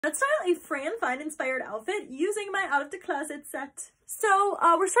Let's style a Fran Fine inspired outfit using my out of the closet set. So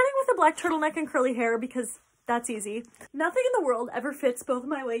we're starting with a black turtleneck and curly hair because that's easy. Nothing in the world ever fits both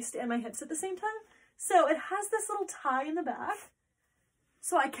my waist and my hips at the same time. So it has this little tie in the back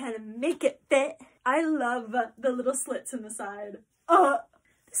so I can make it fit. I love the little slits in the side.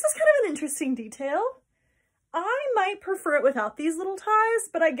 This is kind of an interesting detail. I might prefer it without these little ties,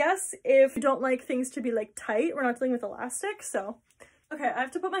 but I guess if you don't like things to be like tight, we're not dealing with elastic, so. Okay, I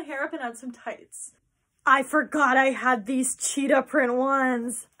have to put my hair up and add some tights. I forgot I had these cheetah print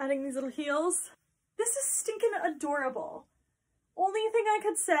ones. Adding these little heels. This is stinking adorable. Only thing I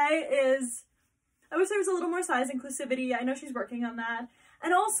could say is, I wish there was a little more size inclusivity. I know she's working on that.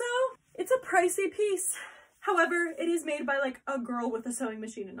 And also, it's a pricey piece. However, it is made by like a girl with a sewing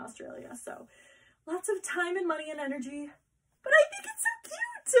machine in Australia, so lots of time and money and energy. But I think it's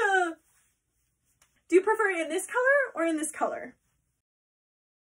so cute! Do you prefer it in this color or in this color?